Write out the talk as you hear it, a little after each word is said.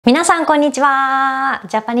皆さんこんにちは。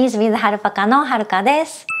ジャパニーズ with はるぱかのはるかで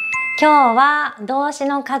す。今日は動詞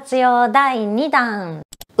の活用第2弾、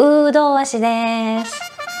う動詞です。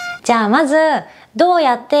じゃあまず、どう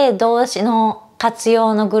やって動詞の活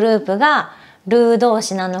用のグループがる動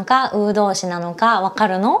詞なのかう動詞なのかわか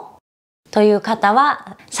るの？という方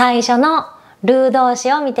は最初のる動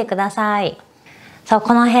詞を見てください。そう、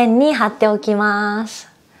この辺に貼っておきます。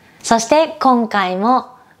そして今回も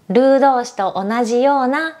る動詞と同じよう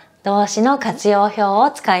な動詞の活用表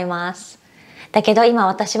を使います。だけど今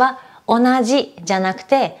私は同じじゃなく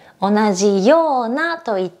て同じような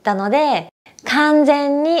と言ったので完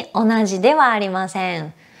全に同じではありませ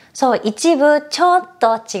ん。そう、一部ちょっ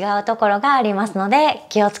と違うところがありますので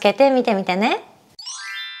気をつけて見てみてね。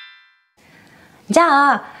じ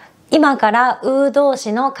ゃあ今からう動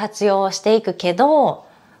詞の活用をしていくけど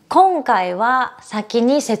今回は先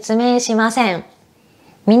に説明しません。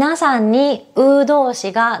皆さんにう動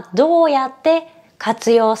詞がどうやって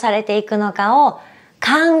活用されていくのかを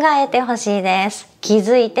考えてほしいです。気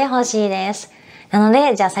づいてほしいです。なの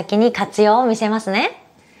で、じゃあ先に活用を見せますね。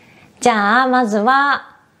じゃあ、まず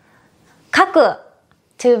は、書く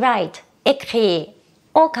to write, écrit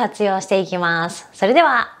を活用していきます。それで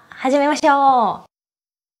は、始めましょ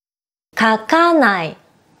う。書かない、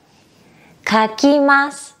書き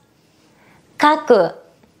ます、書く、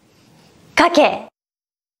書け。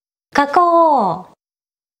書こ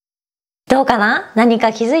う。どうかな？何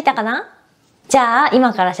か気づいたかな？じゃあ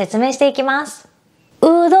今から説明していきます。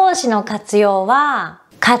う動詞の活用は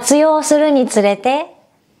活用するにつれて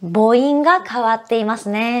母音が変わっています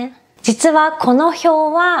ね。実はこの表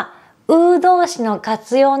はう動詞の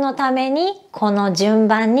活用のためにこの順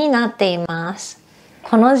番になっています。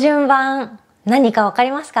この順番何かわか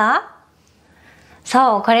りますか？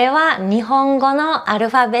そう、これは日本語のアル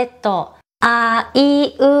ファベットあ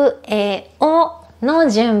いうえおの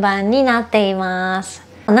順番になっています。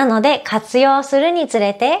なので活用するにつ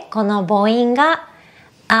れてこの母音が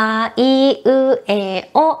あいうえ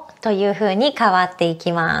おという風に変わってい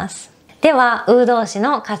きます。ではう動詞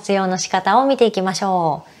の活用の仕方を見ていきまし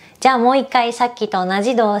ょう。じゃあもう一回さっきと同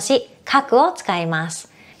じ動詞書くを使いま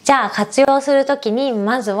す。じゃあ活用するときに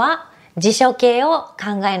まずは辞書形を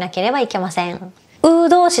考えなければいけません。う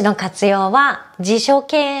動詞の活用は辞書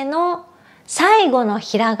形の最後の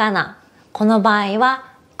ひらがな、この場合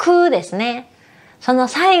はくですね。その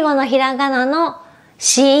最後のひらがなの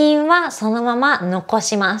子音はそのまま残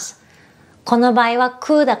します。この場合は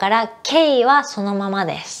くだからけはそのまま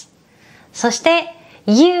です。そして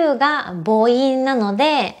ゆが母音なの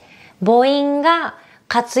で母音が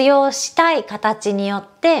活用したい形によっ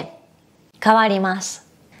て変わります。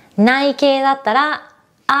ない形だったら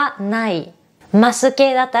ない、ます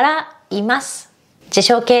形だったらいます。辞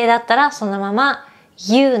書形だったらそのまま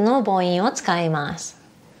U の母音を使います。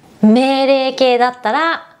命令形だった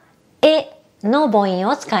らの母音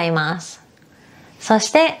を使います。そし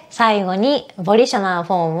て最後にボリショナル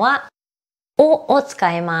フォームはおを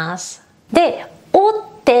使います。で、おっ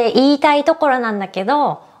て言いたいところなんだけ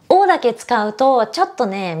ど、おだけ使うとちょっと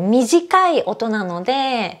ね、短い音なの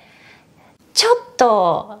で、ちょっ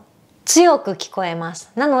と強く聞こえま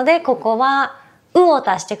す。なのでここはうを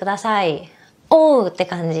足してください。おうって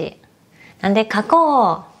感じ。なんで書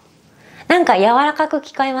こう。なんか柔らかく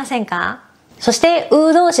聞こえませんか？そして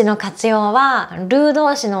う動詞の活用はる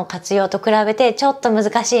動詞の活用と比べてちょっと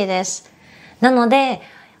難しいです。なので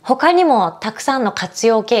他にもたくさんの活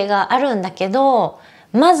用形があるんだけど、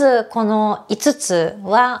まずこの5つ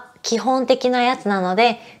は基本的なやつなの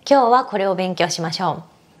で今日はこれを勉強しましょ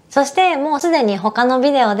う。そしてもうすでに他の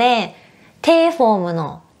ビデオで定フォーム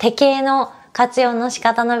の定型の活用の仕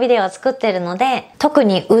方のビデオを作っているので、特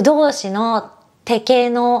にう動詞の定型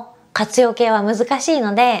の活用形は難しい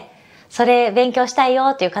ので、それ勉強したいよ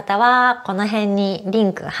っていう方はこの辺にリ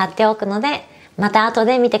ンク貼っておくので、また後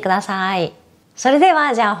で見てください。それで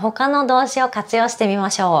はじゃあ他の動詞を活用してみま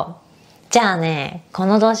しょう。じゃあね、こ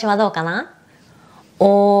の動詞はどうかな？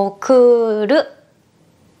送る。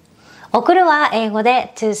送るは英語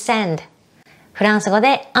で to send。フランス語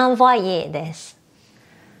で envoyer です。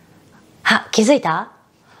気づいた？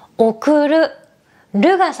送る。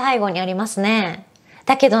るが最後にありますね。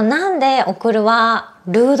だけどなんで送るは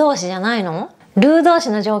る動詞じゃないの？る動詞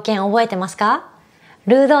の条件覚えてますか？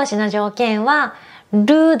る動詞の条件は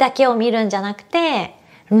るだけを見るんじゃなくて、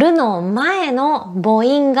るの前の母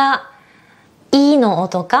音がいの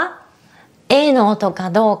音かの音か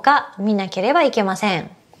どうか見なければいけません。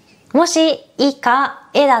もしいか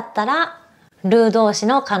だったらる動詞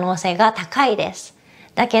の可能性が高いです。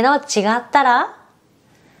だけど違ったら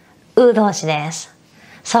う動詞です。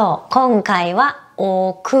そう、今回は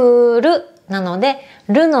送るなので、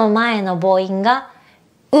るの前の母音が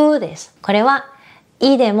うです。これは、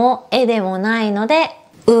いでもえでもないので、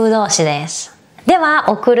う動詞です。では、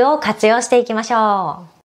送るを活用していきましょ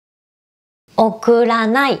う。送ら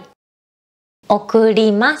ない。送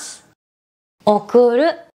ります。送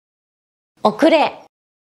る。送れ。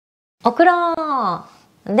送ろ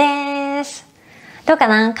う。です。どうか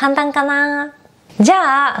な？簡単かな？じ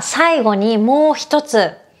ゃあ、最後にもう一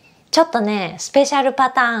つ、ちょっとね、スペシャル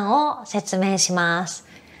パターンを説明します。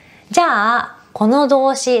じゃあ、この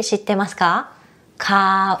動詞知ってますか？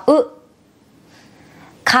買う。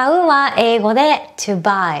買うは英語で to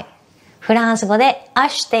buy。フランス語で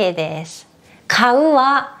acheter です。買う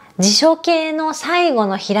は辞書形の最後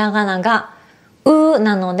のひらがながう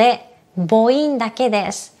なので母音だけ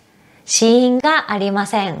です。子音がありま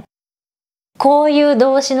せん。こういう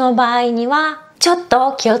動詞の場合にはちょっ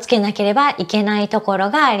と気をつけなければいけないとこ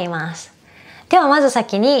ろがあります。ではまず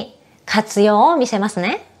先に活用を見せます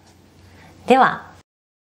ね。では、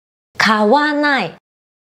買わない。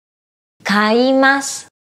買います。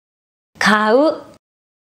買う。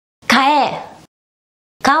買え。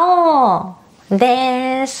買おう。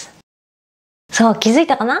です。そう、気づい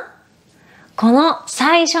たかな？この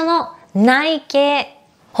最初のない形、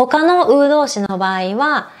他のう動詞の場合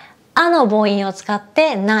は、あの母音を使っ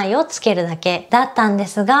てないをつけるだけだったんで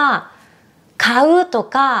すが、買うと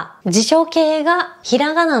か辞書形がひ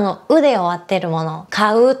らがなのうで終わってるもの、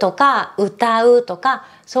買うとか歌うとか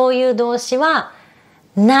そういう動詞は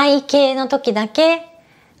ない形の時だけ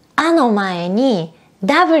あの前に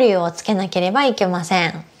W をつけなければいけませ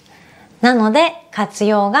ん。なので活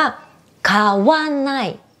用が買わな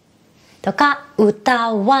いとか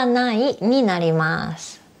歌わないになりま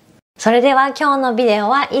す。それでは今日のビデオ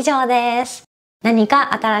は以上です。何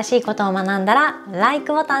か新しいことを学んだら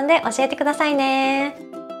LIKE ボタンで教えてくださいね。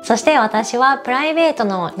そして私はプライベート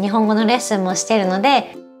の日本語のレッスンもしているの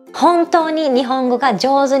で、本当に日本語が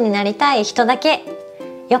上手になりたい人だけ、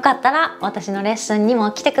よかったら私のレッスンに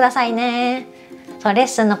も来てくださいね。そう、レッ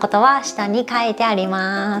スンのことは下に書いてあり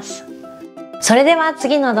ます。それでは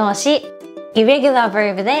次の動詞、Irregular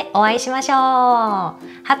Verb でお会いしましょう。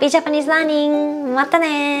Happy Japanese Learning! またね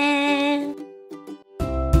ー。